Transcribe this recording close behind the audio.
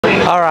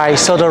Alright,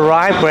 so the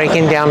ride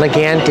breaking down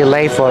again,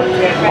 delayed for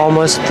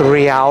almost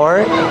 3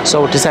 hours.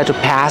 So we decided to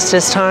pass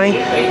this time,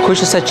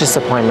 which is such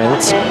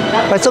disappointment.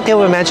 But it's okay,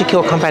 with Magic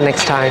we'll come back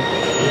next time.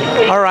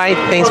 Alright,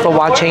 thanks for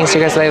watching. See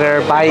you guys later.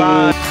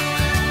 Bye.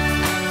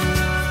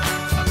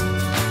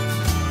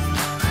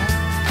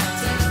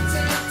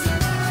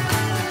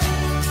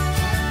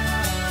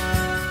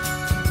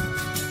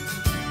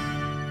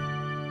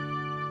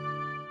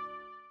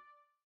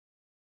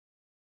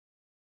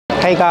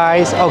 Hey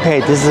guys, okay,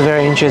 this is a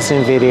very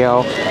interesting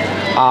video.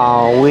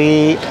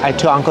 I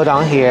took Uncle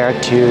down here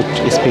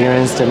to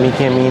experience the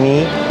Mickey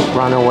Minnie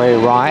Runaway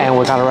Railway, and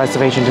we got a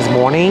reservation this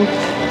morning.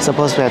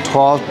 Supposed to be at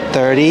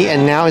 12:30,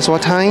 and now it's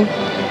what time?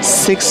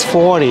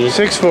 6:40.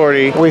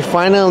 6:40. We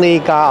finally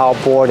got our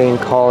boarding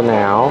call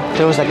now.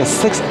 There was like a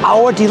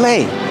 6-hour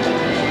delay.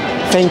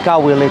 Thank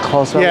God we live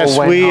close. Yes,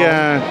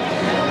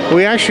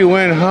 we actually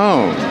went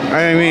home.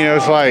 I mean, it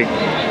was like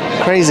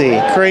crazy.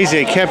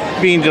 It kept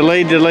being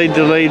delayed.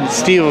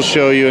 Steve will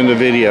show you in the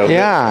video.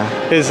 Yeah.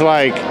 It's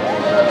like,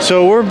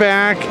 so we're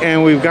back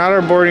and we've got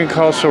our boarding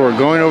call, so we're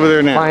going over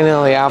there now.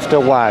 Finally, after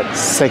what?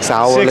 6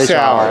 hours? 6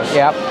 hours.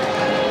 Yep.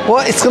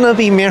 Well, it's gonna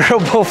be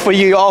memorable for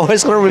you. You're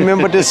always gonna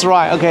remember this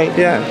ride. Okay.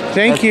 Yeah.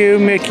 Thank you,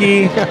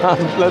 Mickey.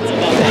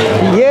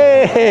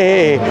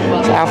 Yay!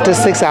 After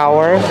 6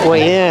 hours, we're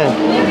in.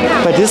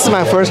 But this is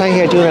my first time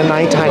here doing the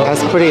nighttime.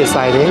 That's pretty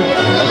exciting.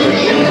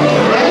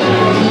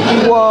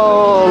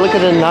 Whoa! Look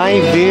at the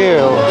night view.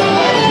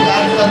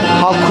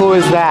 How cool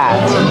is that?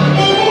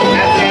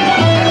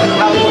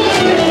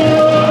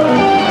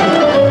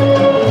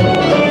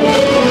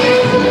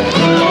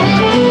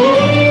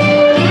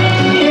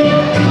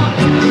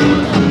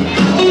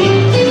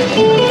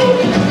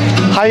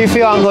 How you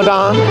feel, Uncle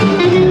Don?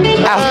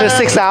 After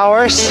 6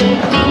 hours?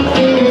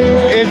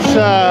 It's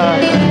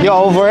You're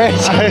over it?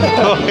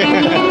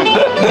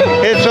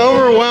 It's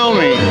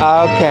overwhelming.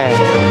 Okay.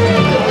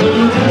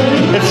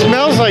 It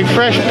smells like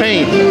fresh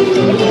paint.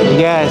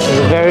 Yes,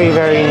 it's very,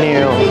 very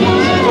new.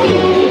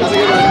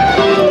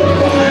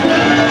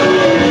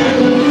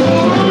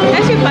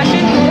 That's your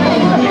question.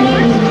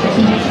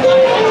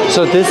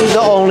 So this is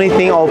the only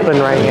thing open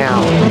right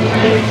now.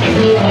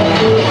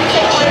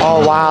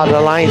 Oh wow,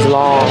 the line's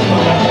long.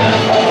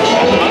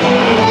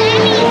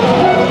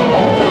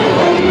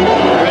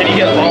 Ready to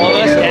get all of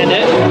us? End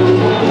it.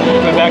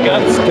 Go back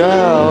up. Let's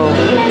go.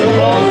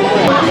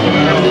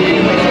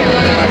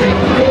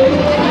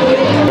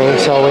 Okay,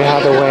 so we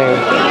have to wait.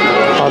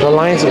 Oh, the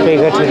line's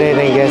bigger today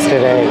than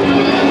yesterday.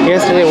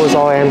 Yesterday was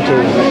all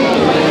empty.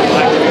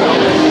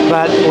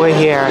 But we're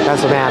here,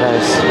 that's what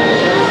matters.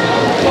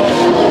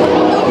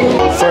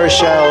 First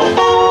show.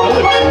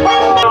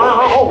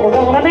 We're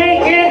gonna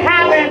make it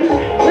happen.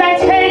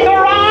 Let's take a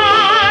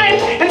ride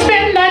and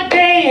spend that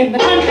day in the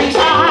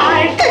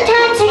countryside. Good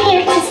times are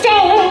here to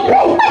stay.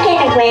 We'll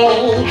get away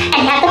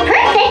and have the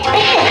perfect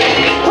picnic.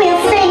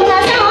 We'll sing a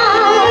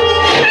song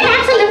and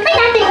absolutely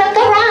nothing will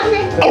go wrong.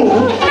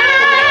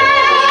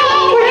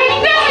 Now we're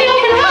heading down the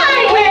open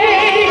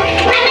highway,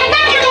 and the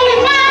night is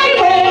going my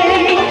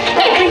way.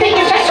 Everything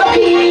is just so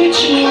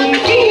peachy.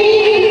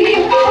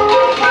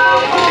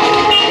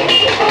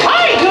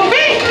 Hi,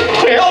 Goofy.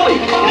 Tell me,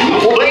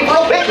 beautiful day for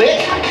a picnic.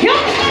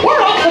 Yup,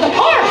 we're off to the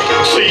park.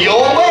 See you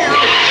all there.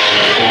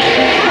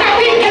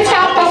 Nothing can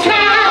stop us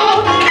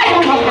now. I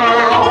don't know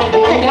how. We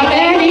could have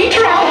any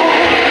trouble.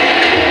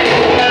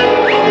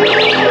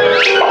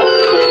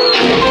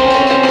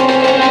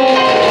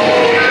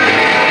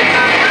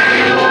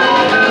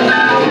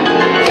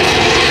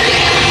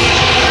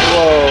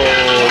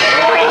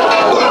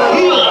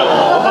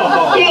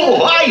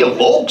 Oh, hiya,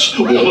 folks.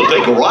 Want to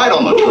take a ride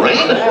on the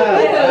train?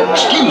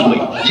 Excuse me,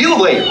 you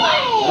there.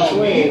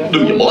 Do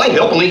you mind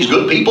helping these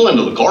good people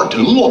into the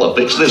cartoon while I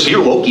fix this here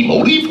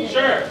locomotive?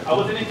 Sure. I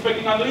wasn't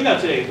expecting on doing that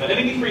today, but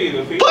anything for you,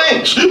 Goofy.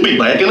 Thanks. Be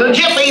back in a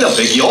jiffy to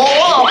pick you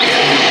all up.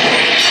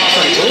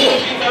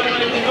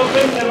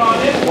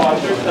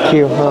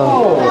 Cute,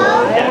 huh?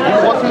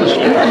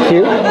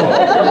 Cute.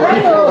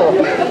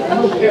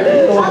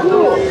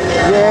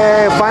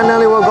 Yay,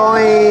 finally we're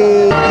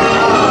going.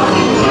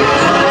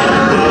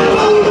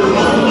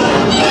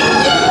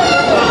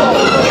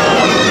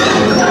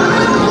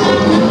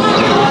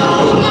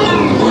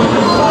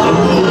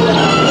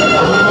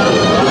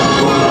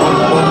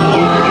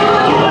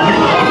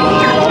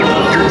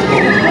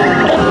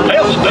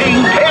 Testing.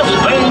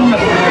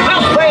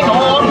 This thing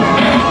on.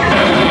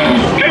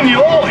 Can you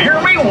all hear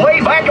me way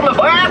back in the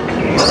back?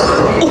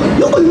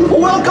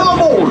 Welcome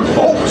aboard,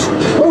 folks.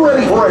 We're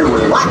ready for a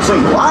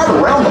relaxing ride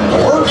around the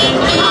park.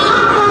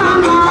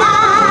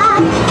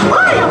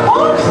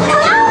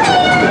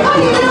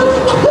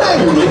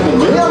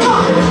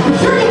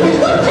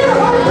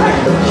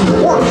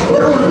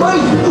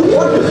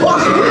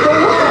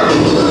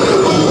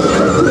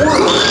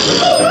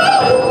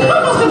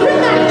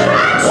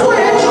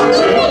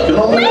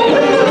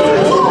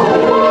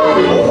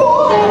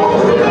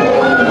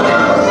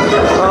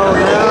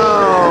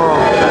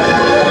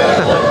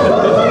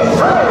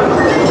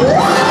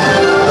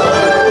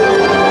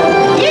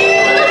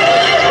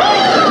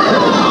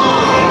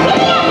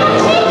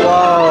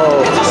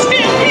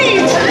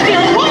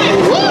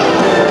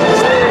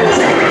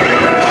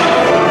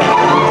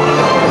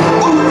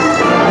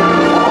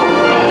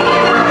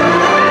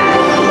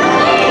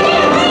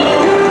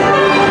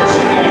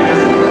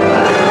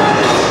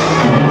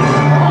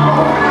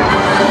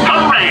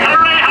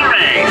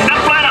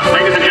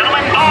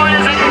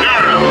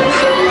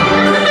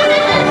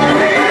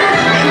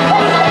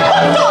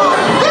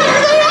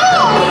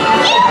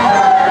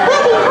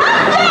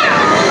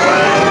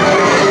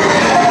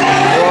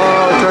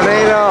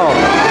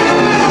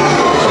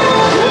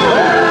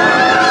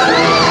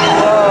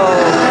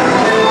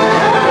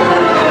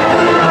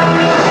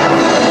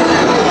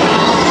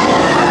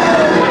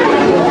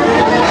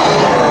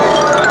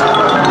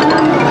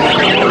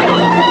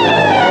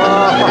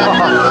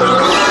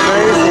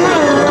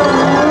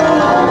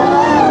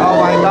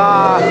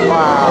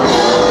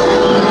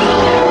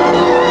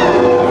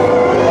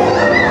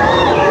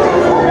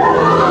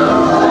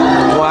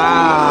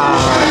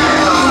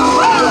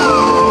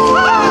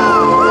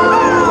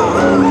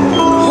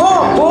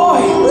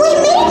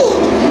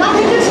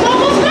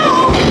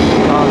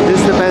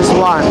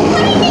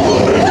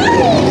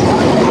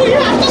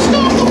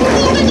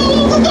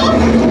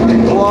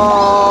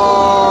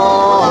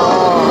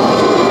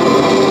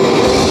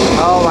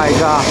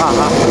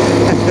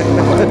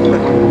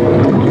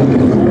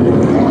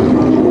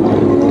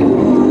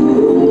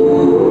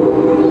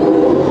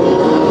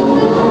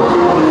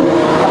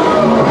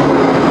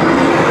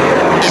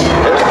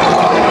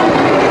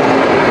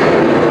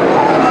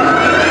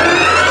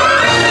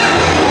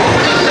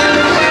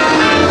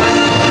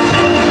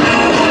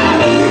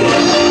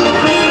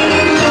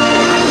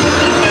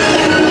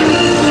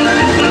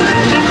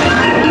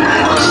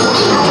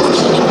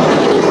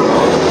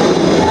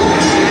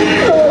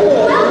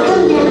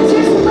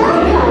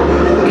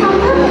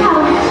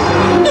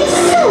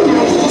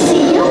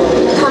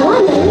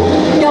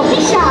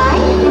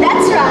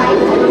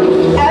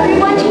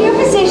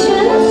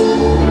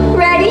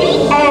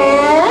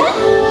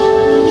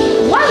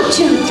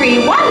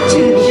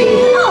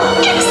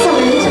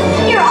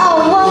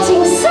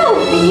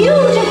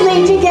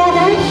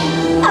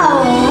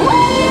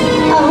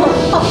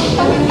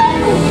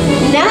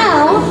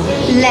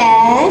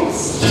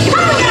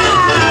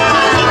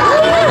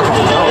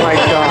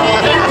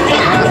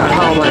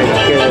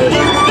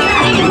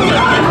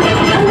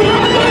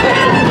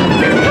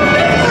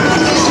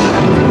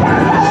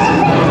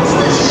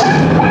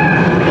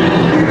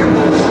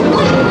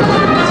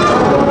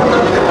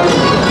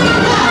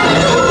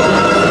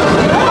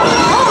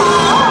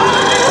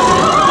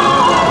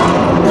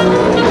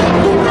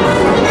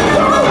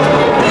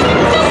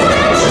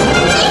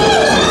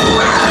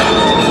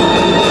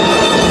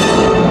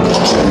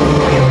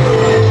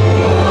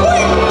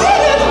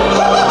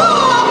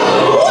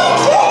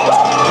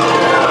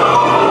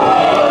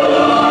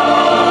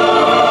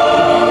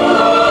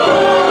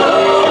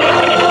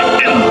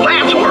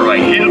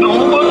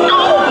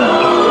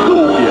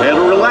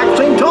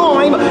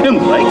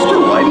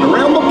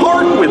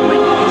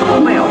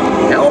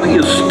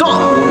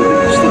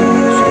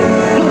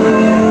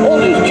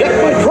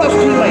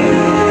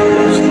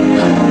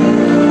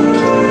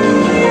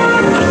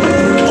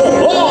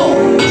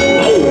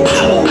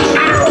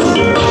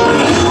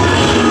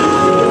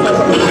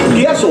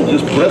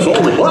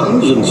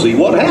 And see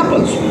what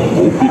happens.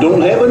 Hope you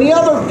don't have any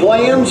other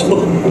plans.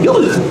 Well,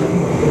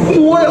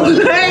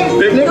 hey,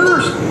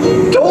 picnickers,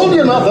 told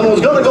you nothing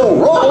was gonna go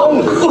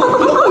wrong.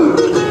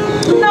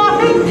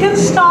 Nothing can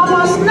stop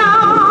us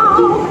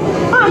now.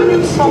 I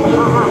knew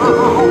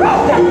somehow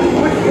that we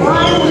would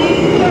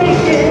finally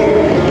make it.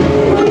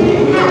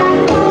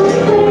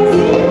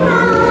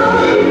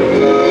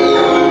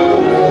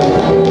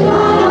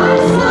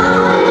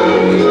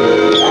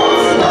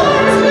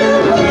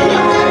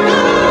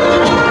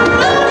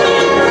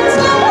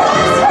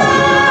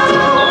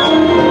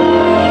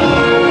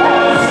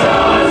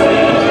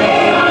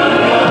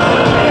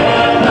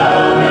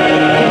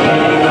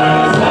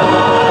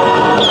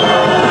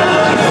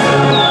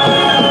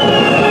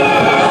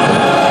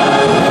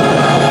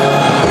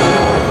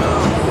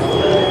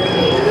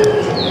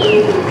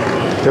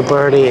 The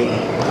birdie.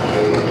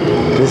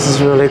 This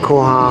is really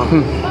cool, huh?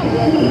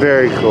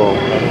 Very cool.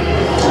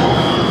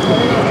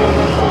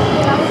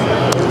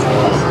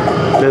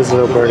 There's a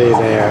little birdie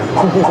there.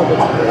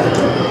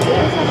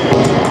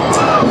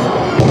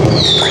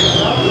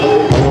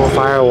 Little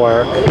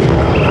firework.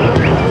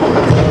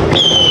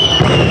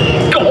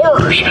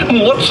 Gosh,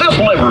 what's this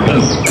lever do?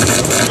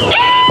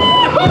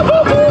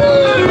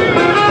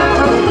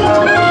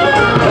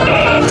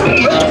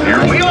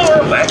 Here we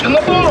are, back in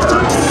the bar.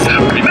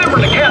 Remember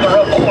to gather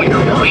up all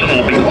your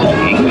personal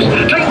belongings,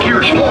 take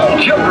your small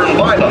children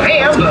by the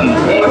hand, and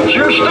watch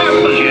your step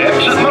as you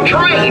exit my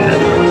train.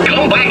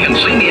 Come back and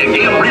see me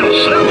again real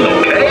soon,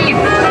 okay?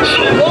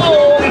 So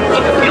long!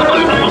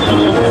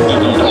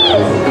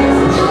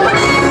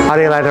 How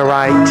do you like the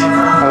ride?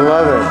 I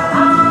love it.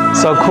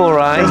 So cool,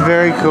 right? It's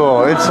very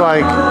cool. It's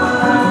like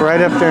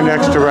right up there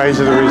next to Rise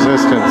of the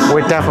Resistance.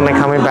 We're definitely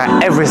coming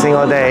back every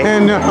single day.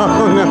 No.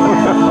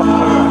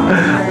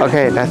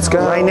 Okay, that's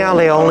good. Right now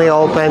they only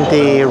opened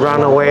the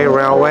Runaway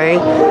Railway,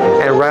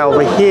 and right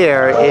over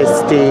here is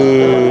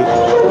the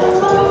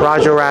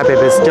Roger Rabbit.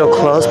 It's still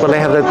closed, but they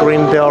have the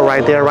green bill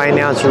right there right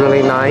now. It's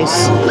really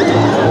nice.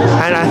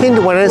 And I think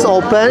when it's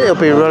open, it'll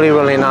be really,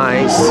 really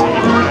nice.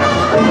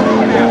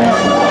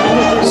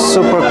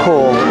 Super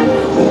cool.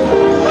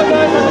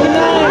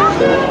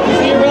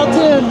 See you real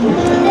soon.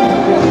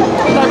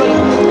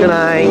 Good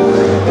night.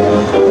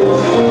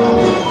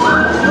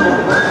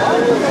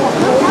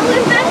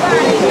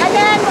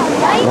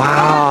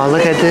 Wow,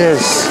 look at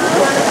this.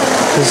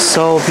 This is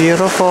so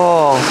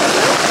beautiful.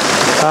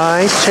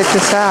 Guys, check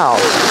this out.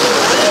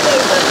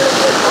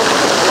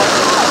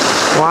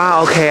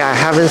 Wow, okay, I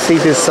haven't seen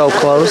this so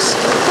close.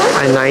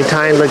 At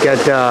nighttime, look at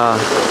the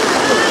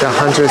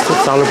 100th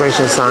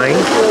celebration sign.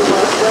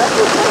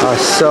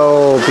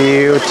 So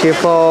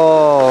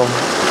beautiful.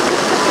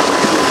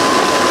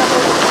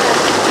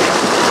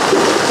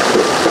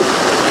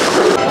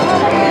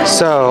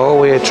 So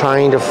we're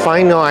trying to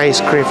find no ice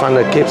cream from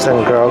the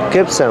Gibson girl, right?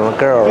 Gibson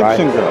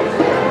girl.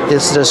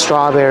 This is the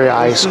strawberry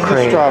ice This is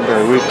cream. the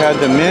strawberry. We've had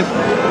the mint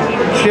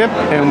chip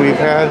and we've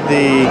had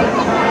the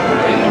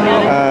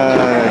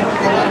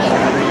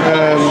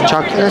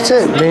Chocolate, that's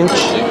it. Mint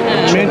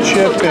mint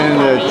chip and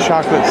the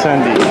chocolate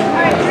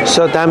sundae.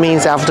 So that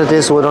means after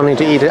this, we don't need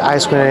to eat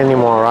ice cream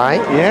anymore,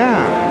 right?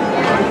 Yeah.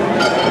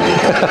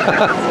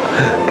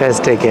 Guys,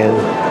 take in.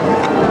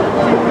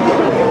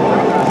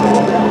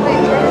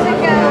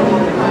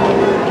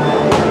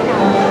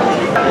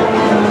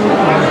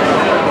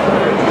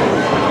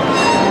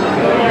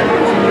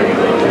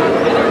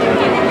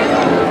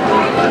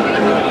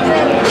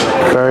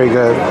 Very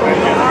good.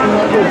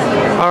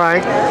 All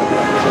right.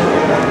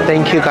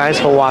 Thank you guys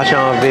for watching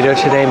our video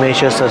today. Make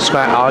sure to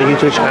subscribe our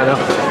YouTube channel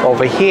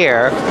over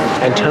here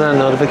and turn on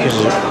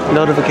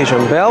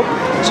notification bell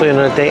so you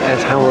know the date and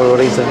time we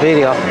release a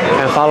video.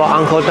 And follow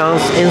Uncle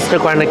Don's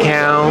Instagram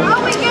account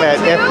At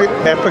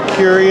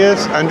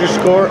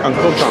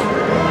Epicurious_Uncle Don.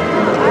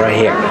 right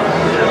here.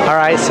 All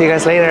right. See you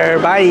guys later.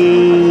 Bye.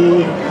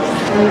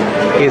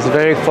 He's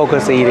very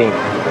focused eating.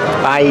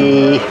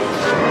 Bye.